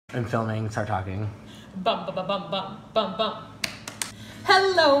I'm filming, start talking. Bum, bum, bum, bum, bum, bum, bum.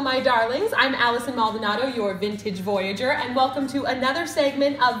 Hello, my darlings. I'm Allison Maldonado, your Vintage Voyager, and welcome to another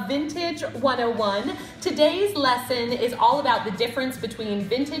segment of Vintage 101. Today's lesson is all about the difference between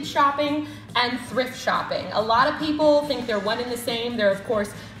vintage shopping and thrift shopping. A lot of people think they're one and the same. They're, of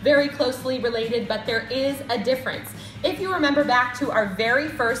course, very closely related, but there is a difference. If you remember back to our very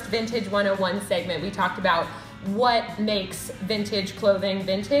first Vintage 101 segment, we talked about what makes vintage clothing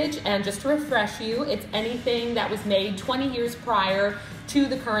vintage, and just to refresh you, it's anything that was made 20 years prior to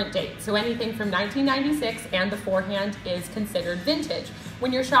the current date. So anything from 1996 and beforehand is considered vintage.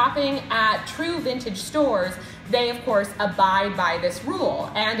 When you're shopping at true vintage stores, they of course abide by this rule.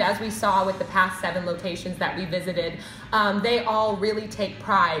 And as we saw with the past 7 locations that we visited, they all really take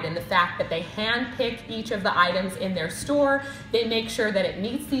pride in the fact that they handpick each of the items in their store. They make sure that it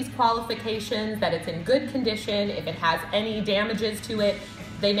meets these qualifications, that it's in good condition. If it has any damages to it,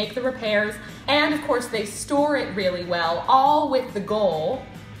 they make the repairs, and of course they store it really well, all with the goal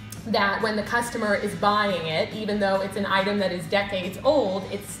that when the customer is buying it, even though it's an item that is decades old,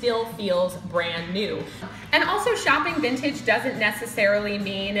 it still feels brand new. And also, shopping vintage doesn't necessarily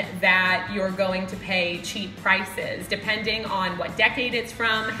mean that you're going to pay cheap prices. Depending on what decade it's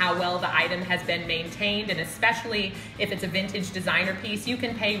from, how well the item has been maintained, and especially if it's a vintage designer piece, you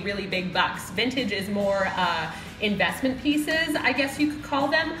can pay really big bucks. Vintage is more investment pieces, I guess you could call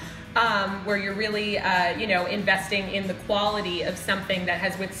them. Where you're really, investing in the quality of something that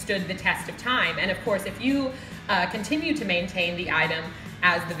has withstood the test of time. And of course, if you continue to maintain the item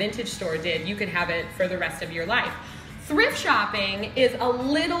as the vintage store did, you could have it for the rest of your life. Thrift shopping is a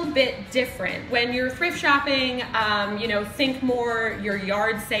little bit different. When you're thrift shopping, think more your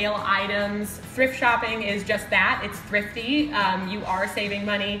yard sale items. Thrift shopping is just that, it's thrifty. You are saving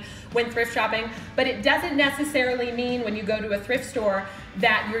money when thrift shopping, but it doesn't necessarily mean when you go to a thrift store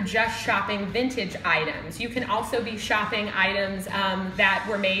that you're just shopping vintage items. You can also be shopping items that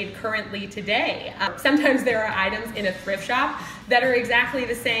were made currently today. Sometimes there are items in a thrift shop that are exactly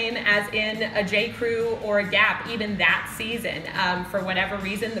the same as in a J. Crew or a Gap, even that season. For whatever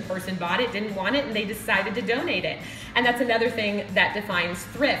reason, the person bought it, didn't want it, and they decided to donate it. And that's another thing that defines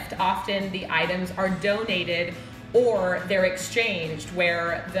thrift. Often the items are donated or they're exchanged,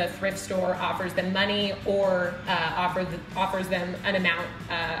 where the thrift store offers them money or offers them an amount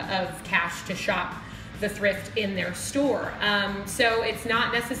of cash to shop the thrift in their store. So it's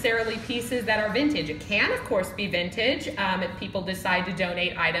not necessarily pieces that are vintage. It can, of course, be vintage if people decide to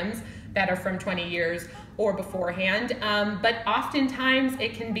donate items that are from 20 years or beforehand, but oftentimes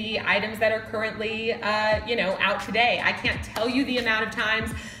it can be items that are currently, out today. I can't tell you the amount of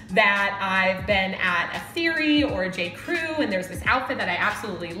times that I've been at a Theory or a J. Crew, and there's this outfit that I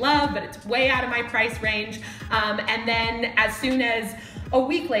absolutely love, but it's way out of my price range, and then as soon as a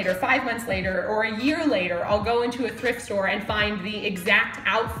week later, 5 months later, or a year later, I'll go into a thrift store and find the exact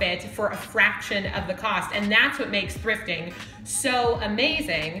outfit for a fraction of the cost. And that's what makes thrifting so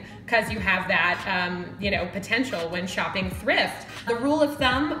amazing, because you have that, potential when shopping thrift. The rule of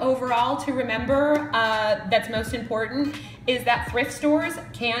thumb overall to remember that's most important is that thrift stores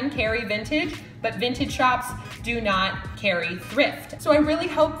can carry vintage, but vintage shops do not carry thrift. So I really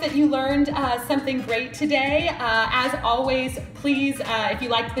hope that you learned something great today. As always, please, if you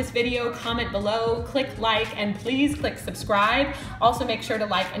liked this video, comment below, click like, and please click subscribe. Also make sure to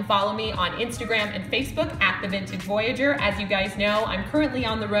like and follow me on Instagram and Facebook at The Vintage Voyager. As you guys know, I'm currently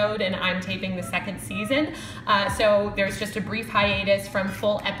on the road and I'm taping the 2nd season. So there's just a brief hiatus from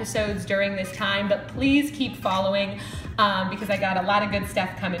full episodes during this time, but please keep following because I got a lot of good stuff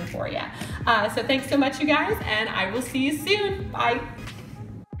coming for you. So thanks so much, you guys, and I will see you soon. Bye.